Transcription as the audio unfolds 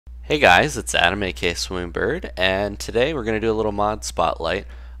Hey guys, it's Adam aka Swimmingbird, and today we're going to do a little mod spotlight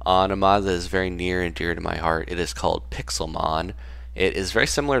on a mod that is very near and dear to my heart. It is called Pixelmon. It is very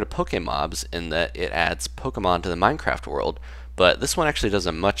similar to Pokémobs in that it adds Pokemon to the Minecraft world, but this one actually does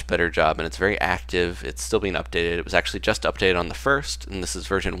a much better job and it's very active. It's still being updated. It was actually just updated on the 1st, and this is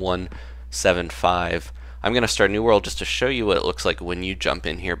version 1.7.5. I'm going to start a new world just to show you what it looks like when you jump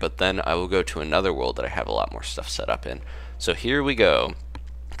in here, but then I will go to another world that I have a lot more stuff set up in. So here we go.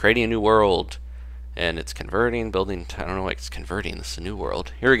 Creating a new world, and it's converting, building, I don't know why it's converting, this is a new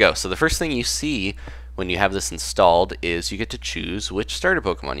world. Here we go. So the first thing you see when you have this installed is you get to choose which starter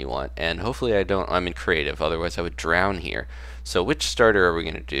Pokemon you want, and hopefully I'm in creative, otherwise I would drown here. So which starter are we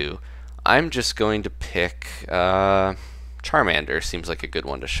going to do? I'm just going to pick Charmander, seems like a good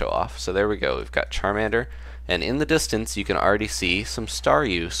one to show off. So there we go, we've got Charmander, and in the distance you can already see some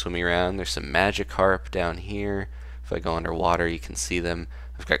Staryu swimming around. There's some Magikarp down here. If I go underwater you can see them.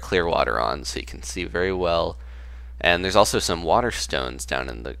 I've got clear water on so you can see very well. And there's also some water stones down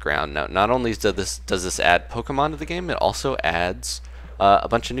in the ground. Now, not only does this add Pokemon to the game, it also adds a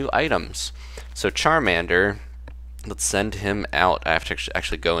bunch of new items. So Charmander, let's send him out. I have to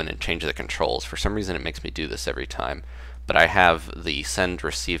actually go in and change the controls. For some reason it makes me do this every time. But I have the send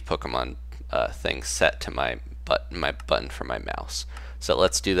receive Pokemon thing set to my button for my mouse. So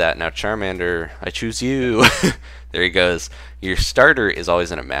let's do that. Now Charmander, I choose you. There he goes. Your starter is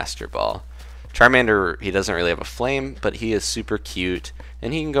always in a Master Ball. Charmander, he doesn't really have a flame, but he is super cute,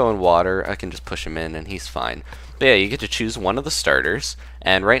 and he can go in water. I can just push him in, and he's fine. But yeah, you get to choose one of the starters,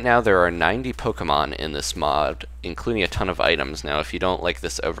 and right now there are 90 Pokemon in this mod, including a ton of items. Now, if you don't like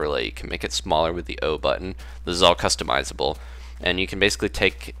this overlay, you can make it smaller with the O button. This is all customizable. And you can basically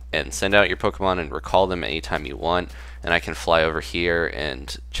take and send out your Pokemon and recall them anytime you want. And I can fly over here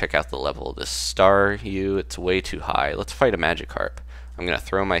and check out the level of this Staryu. It's way too high. Let's fight a Magikarp. I'm going to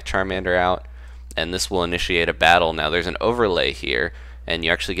throw my Charmander out, and this will initiate a battle. Now there's an overlay here, and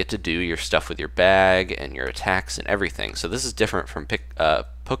you actually get to do your stuff with your bag and your attacks and everything. So this is different from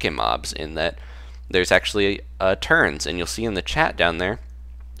Pokémobs in that there's actually turns, and you'll see in the chat down there.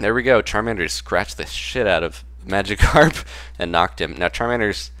 There we go. Charmander scratched the shit out of Magikarp and knocked him. Now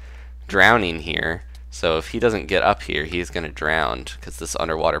Charmander's drowning here, so if he doesn't get up here, he's going to drown because this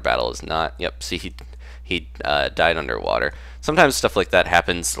underwater battle is not. Yep, see he died underwater. Sometimes stuff like that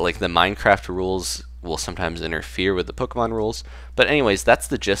happens, like the Minecraft rules will sometimes interfere with the Pokemon rules. But anyways, that's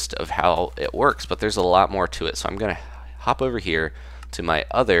the gist of how it works, but there's a lot more to it. So I'm going to hop over here to my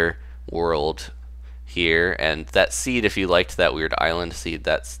other world here, and that seed, if you liked that weird island seed,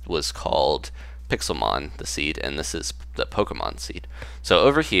 that was called Pixelmon, the seed, and this is the Pokemon seed. So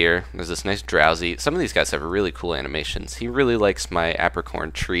over here, there's this nice Drowsy. Some of these guys have really cool animations. He really likes my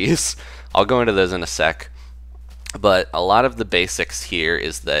apricorn trees. I'll go into those in a sec. But a lot of the basics here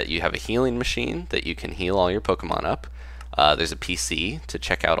is that you have a healing machine that you can heal all your Pokemon up. There's a PC to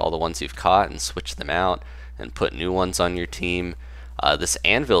check out all the ones you've caught and switch them out and put new ones on your team. This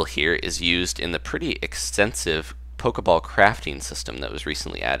anvil here is used in the pretty extensive Pokeball crafting system that was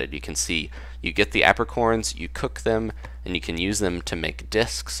recently added. You can see you get the apricorns, you cook them, and you can use them to make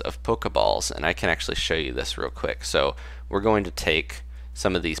discs of Pokeballs. And I can actually show you this real quick. So we're going to take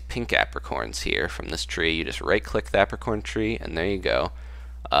some of these pink apricorns here from this tree. You just right click the apricorn tree, and there you go.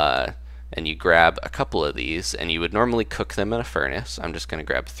 And you grab a couple of these, and you would normally cook them in a furnace. I'm just going to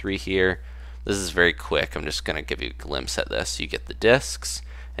grab 3 here. This is very quick. I'm just going to give you a glimpse at this. You get the discs,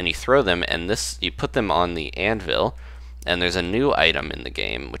 and you throw them, and you put them on the anvil, and there's a new item in the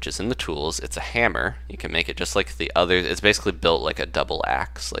game, which is in the tools. It's a hammer. You can make it just like the others. It's basically built like a double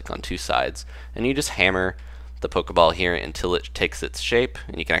axe, like on 2 sides, and you just hammer the Pokeball here until it takes its shape,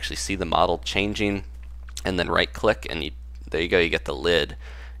 and you can actually see the model changing, and then right click, and there you go, you get the lid.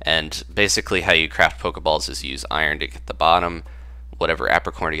 And basically how you craft Pokeballs is use iron to get the bottom, whatever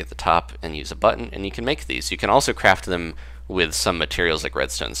apricorn to get the top, and use a button, and you can make these. You can also craft them with some materials like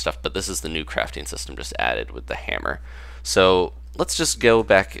redstone and stuff, but this is the new crafting system just added with the hammer. So let's just go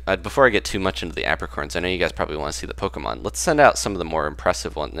back, before I get too much into the apricorns, I know you guys probably want to see the Pokemon. Let's send out some of the more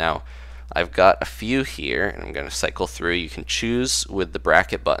impressive ones. Now, I've got a few here, and I'm going to cycle through. You can choose with the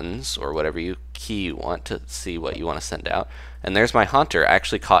bracket buttons, or whatever key you want to see what you want to send out. And there's my Haunter. I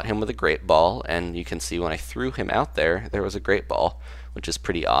actually caught him with a Great Ball, and you can see when I threw him out there, there was a Great Ball, which is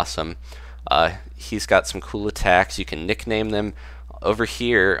pretty awesome. He's got some cool attacks. You can nickname them. Over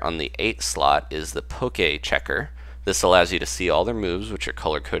here on the 8 slot is the Poke Checker. This allows you to see all their moves, which are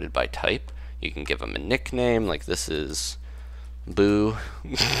color-coded by type. You can give them a nickname, like this is Boo.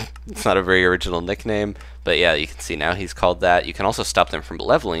 It's not a very original nickname, but yeah, you can see now he's called that. You can also stop them from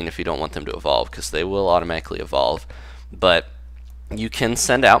leveling if you don't want them to evolve, because they will automatically evolve. But you can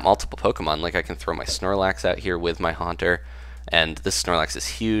send out multiple Pokemon. Like I can throw my Snorlax out here with my Haunter, and this Snorlax is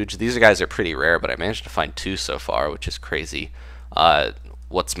huge. These guys are pretty rare, but I managed to find 2 so far, which is crazy.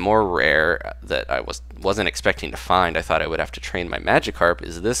 What's more rare that I wasn't expecting to find, I thought I would have to train my Magikarp,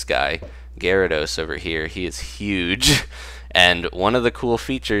 is this guy, Gyarados over here. He is huge, and one of the cool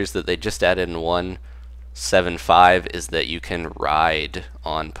features that they just added in 1.7.5 is that you can ride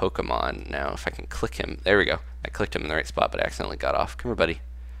on Pokemon. Now, if I can click him, there we go. I clicked him in the right spot, but I accidentally got off. Come here, buddy.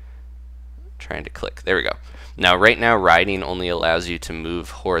 Trying to click. There we go. Now, right now, riding only allows you to move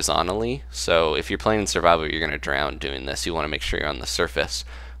horizontally. So if you're playing in survival, you're going to drown doing this. You want to make sure you're on the surface.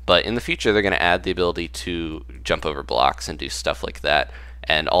 But in the future, they're going to add the ability to jump over blocks and do stuff like that,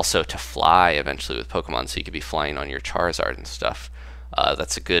 and also to fly eventually with Pokemon, so you could be flying on your Charizard and stuff.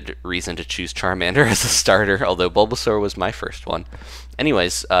 That's a good reason to choose Charmander as a starter, although Bulbasaur was my first one.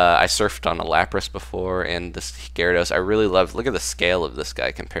 Anyways, I surfed on a Lapras before, and this Gyarados, I really love. Look at the scale of this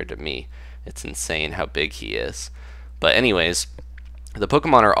guy compared to me. It's insane how big he is. But anyways, the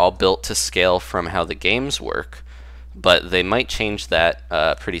Pokemon are all built to scale from how the games work, but they might change that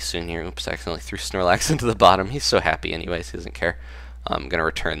pretty soon here. Oops, I accidentally threw Snorlax into the bottom. He's so happy anyways, he doesn't care. I'm going to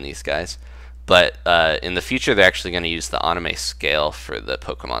return these guys. But in the future, they're actually going to use the anime scale for the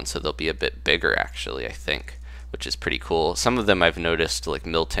Pokemon, so they'll be a bit bigger, actually, I think, which is pretty cool. Some of them I've noticed, like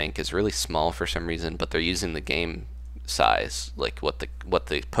Miltank, is really small for some reason, but they're using the game size, like what the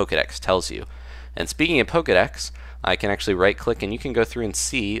Pokédex tells you. And speaking of Pokédex, I can actually right-click, and you can go through and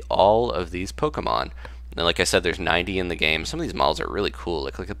see all of these Pokemon. And like I said, there's 90 in the game. Some of these models are really cool.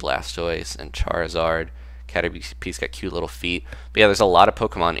 Like look at Blastoise and Charizard. Caterpie's got cute little feet. But yeah, there's a lot of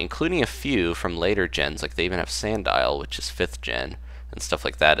Pokemon, including a few from later gens. Like they even have Sandile, which is 5th gen, and stuff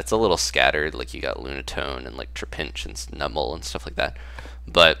like that. It's a little scattered. Like you got Lunatone and like Trapinch and Snubbull and stuff like that.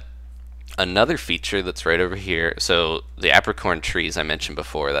 But another feature that's right over here, so the apricorn trees I mentioned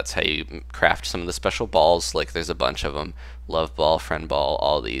before, that's how you craft some of the special balls. Like there's a bunch of them. Love Ball, Friend Ball,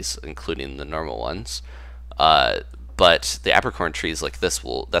 all these, including the normal ones. But the apricorn trees like this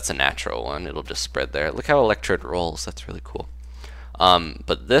that's a natural one. It'll just spread there. Look how Electrode rolls. That's really cool.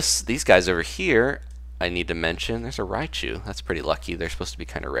 But these guys over here, I need to mention, there's a Raichu. That's pretty lucky. They're supposed to be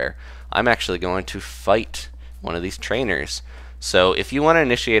kind of rare. I'm actually going to fight one of these trainers. So if you want to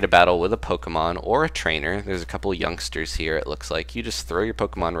initiate a battle with a Pokemon or a trainer, there's a couple youngsters here, it looks like. You just throw your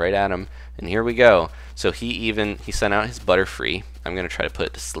Pokemon right at him, and here we go. So he sent out his Butterfree. I'm going to try to put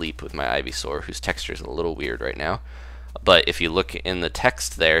it to sleep with my Ivysaur, whose texture is a little weird right now. But if you look in the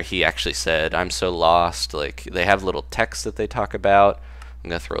text there, he actually said, "I'm so lost." Like, they have little text that they talk about. I'm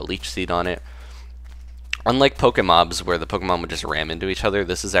going to throw a Leech Seed on it. Unlike Pokémobs, where the Pokemon would just ram into each other,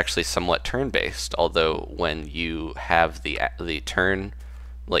 this is actually somewhat turn-based. Although when you have the turn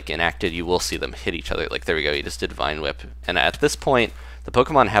like enacted, you will see them hit each other. Like there we go, he just did Vine Whip, and at this point, the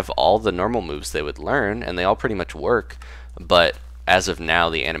Pokemon have all the normal moves they would learn, and they all pretty much work. But as of now,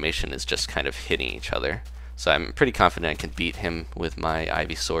 the animation is just kind of hitting each other. So I'm pretty confident I can beat him with my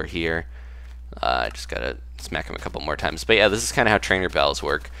Ivysaur here. I just gotta smack him a couple more times. But yeah, this is kind of how trainer battles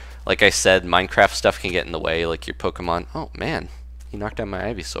work. Like I said, Minecraft stuff can get in the way, like your Pokemon. Oh man, he knocked down my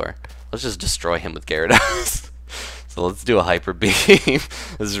Ivysaur. Let's just destroy him with Gyarados. So let's do a Hyper Beam.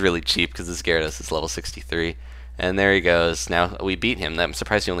 This is really cheap because this Gyarados is level 63. And there he goes. Now we beat him. I'm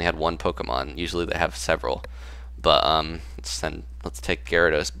surprised he only had one Pokemon. Usually they have several. But let's take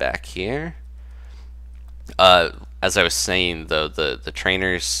Gyarados back here. As I was saying, though, the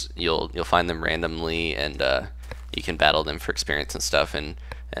trainers, you'll find them randomly, and you can battle them for experience and stuff, and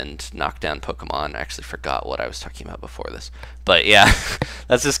knock down Pokemon. I actually forgot what I was talking about before this, but yeah,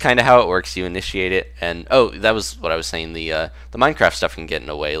 that's just kind of how it works. You initiate it, and oh, that was what I was saying. The Minecraft stuff can get in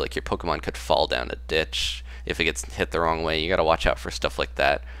the way. Like your Pokemon could fall down a ditch if it gets hit the wrong way. You got to watch out for stuff like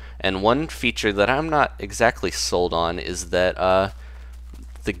that. And one feature that I'm not exactly sold on is that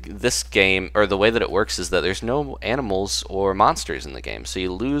this game, or the way that it works, is that there's no animals or monsters in the game, so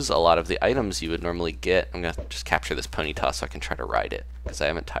you lose a lot of the items you would normally get. I'm going to just capture this Ponyta so I can try to ride it, because I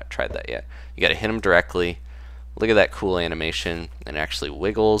haven't tried that yet. You got to hit him directly. Look at that cool animation, and it actually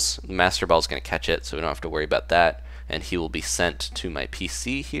wiggles. The Master Ball is going to catch it, so we don't have to worry about that, and he will be sent to my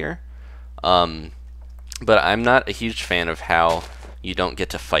PC here. But I'm not a huge fan of how you don't get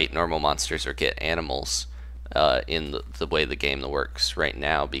to fight normal monsters or get animals in the way the game works right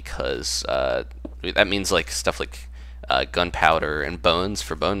now, because that means like stuff like gunpowder and bones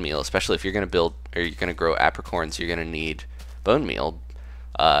for bone meal. Especially if you're going to build, or you're going to grow apricorns, you're going to need bone meal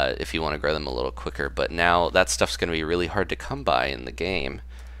if you want to grow them a little quicker. But now that stuff's going to be really hard to come by in the game,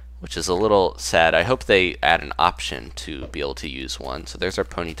 which is a little sad. I hope they add an option to be able to use one. So there's our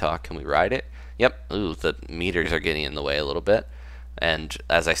Ponyta. Can we ride it? Yep. Ooh, the meters are getting in the way a little bit. And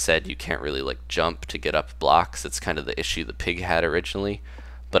as I said, you can't really like jump to get up blocks. It's kind of the issue the pig had originally.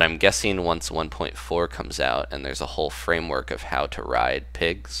 But I'm guessing once 1.4 comes out and there's a whole framework of how to ride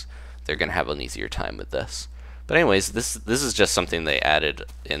pigs, they're going to have an easier time with this. But anyways, this is just something they added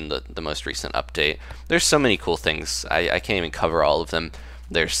in the most recent update. There's so many cool things. I can't even cover all of them.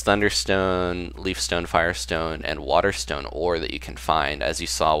 There's Thunderstone, Leafstone, Firestone, and Waterstone ore that you can find. As you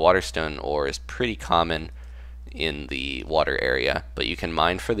saw, Waterstone ore is pretty common in the water area, but you can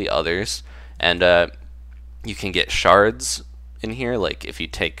mine for the others, and you can get shards in here. Like if you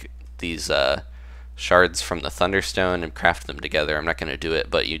take these shards from the Thunderstone and craft them together, I'm not going to do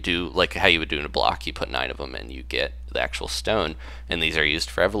it, but you do like how you would do in a block. You put 9 of them and you get the actual stone, and these are used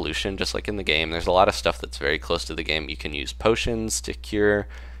for evolution just like in the game. There's a lot of stuff that's very close to the game. You can use potions to cure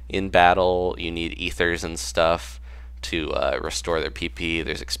in battle. You need ethers and stuff to restore their PP.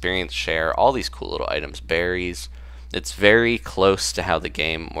 There's experience share, all these cool little items, berries. It's very close to how the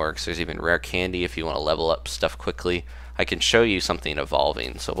game works. There's even rare candy if you want to level up stuff quickly. I can show you something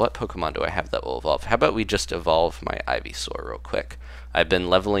evolving. So what Pokemon do I have that will evolve? How about we just evolve my Ivysaur real quick? I've been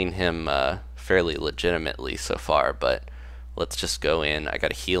leveling him fairly legitimately so far, but let's just go in. I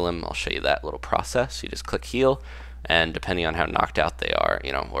gotta heal him. I'll show you that little process. You just click heal, and depending on how knocked out they are,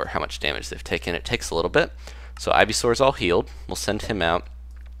 you know, or how much damage they've taken, it takes a little bit. So Ivysaur's all healed. We'll send him out,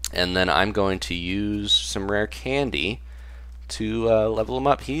 and then I'm going to use some rare candy to level him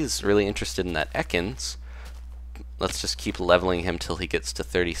up. He's really interested in that Ekans. Let's just keep leveling him till he gets to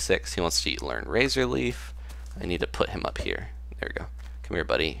 36. He wants to learn Razor Leaf. I need to put him up here. There we go. Come here,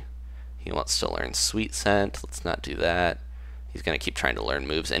 buddy. He wants to learn Sweet Scent. Let's not do that. He's going to keep trying to learn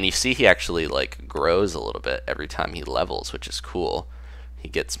moves. And you see he actually like grows a little bit every time he levels, which is cool. He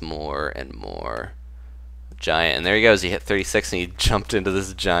gets more and more giant. And there he goes. He hit 36 and he jumped into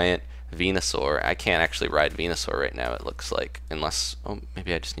this giant Venusaur. I can't actually ride Venusaur right now, it looks like. Unless, oh,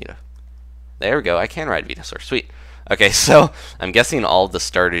 maybe I just need a... There we go. I can ride Venusaur. Sweet. Okay, so I'm guessing all the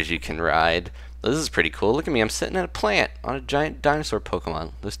starters you can ride. This is pretty cool. Look at me. I'm sitting in a plant on a giant dinosaur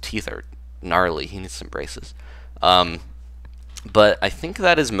Pokemon. Those teeth are gnarly. He needs some braces. But I think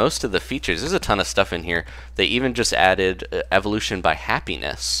that is most of the features. There's a ton of stuff in here. They even just added evolution by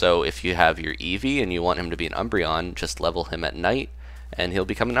happiness. So if you have your Eevee and you want him to be an Umbreon, just level him at night and he'll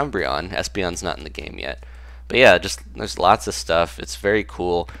become an Umbreon. Espeon's not in the game yet. But yeah, just there's lots of stuff. It's very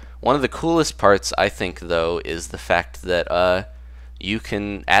cool. One of the coolest parts, I think, though, is the fact that you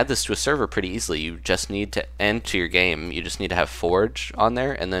can add this to a server pretty easily. You just need to enter your game. You just need to have Forge on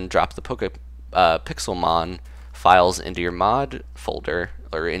there and then drop the Pixelmon files into your mod folder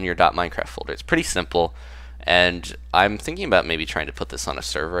or in your .minecraft folder. It's pretty simple, and I'm thinking about maybe trying to put this on a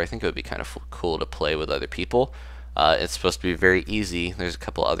server. I think it would be kind of cool to play with other people. It's supposed to be very easy. There's a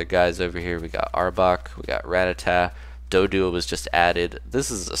couple other guys over here. We got Arbok, we got Rattata. Doduo was just added.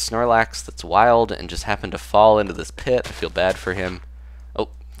 This is a Snorlax that's wild and just happened to fall into this pit. I feel bad for him. Oh,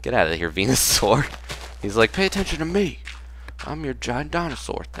 get out of here, Venusaur. He's like, pay attention to me. I'm your giant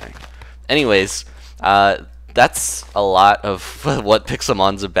dinosaur thing. Anyways, that's a lot of what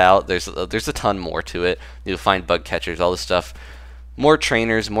Pixelmon's about. There's a ton more to it. You'll find bug catchers, all this stuff. More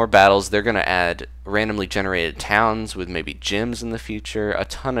trainers, more battles. They're going to add randomly generated towns with maybe gyms in the future. A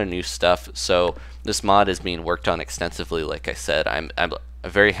ton of new stuff. So this mod is being worked on extensively. Like I said, I'm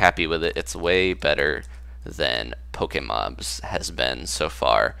very happy with it. It's way better than Pokémobs has been so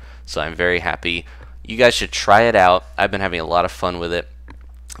far. So I'm very happy. You guys should try it out. I've been having a lot of fun with it.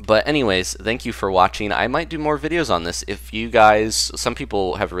 But anyways, thank you for watching. I might do more videos on this. If you guys, some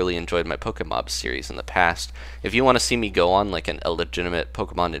people have really enjoyed my Pokémon series in the past. If you want to see me go on like a legitimate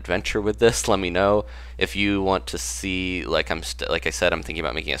Pokemon adventure with this, let me know. If you want to see, like I said, I'm thinking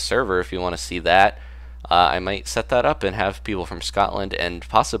about making a server. If you want to see that, I might set that up and have people from Scotland and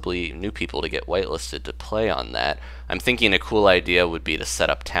possibly new people to get whitelisted to play on that. I'm thinking a cool idea would be to set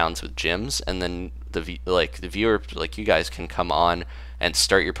up towns with gyms, and then the viewer, like you guys, can come on and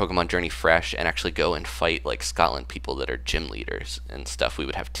start your Pokemon journey fresh and actually go and fight like Scotland people that are gym leaders and stuff. We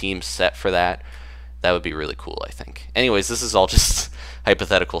would have teams set for that. That would be really cool, I think. Anyways, this is all just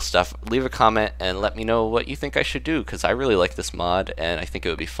hypothetical stuff. Leave a comment and let me know what you think I should do, because I really like this mod and I think it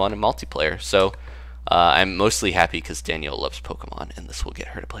would be fun in multiplayer. So I'm mostly happy because Danielle loves Pokemon and this will get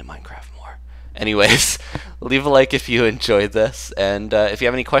her to play Minecraft more. Anyways, leave a like if you enjoyed this, and if you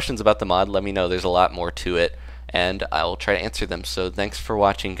have any questions about the mod, let me know. There's a lot more to it, and I will try to answer them. So thanks for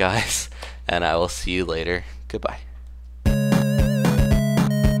watching, guys, and I will see you later. Goodbye.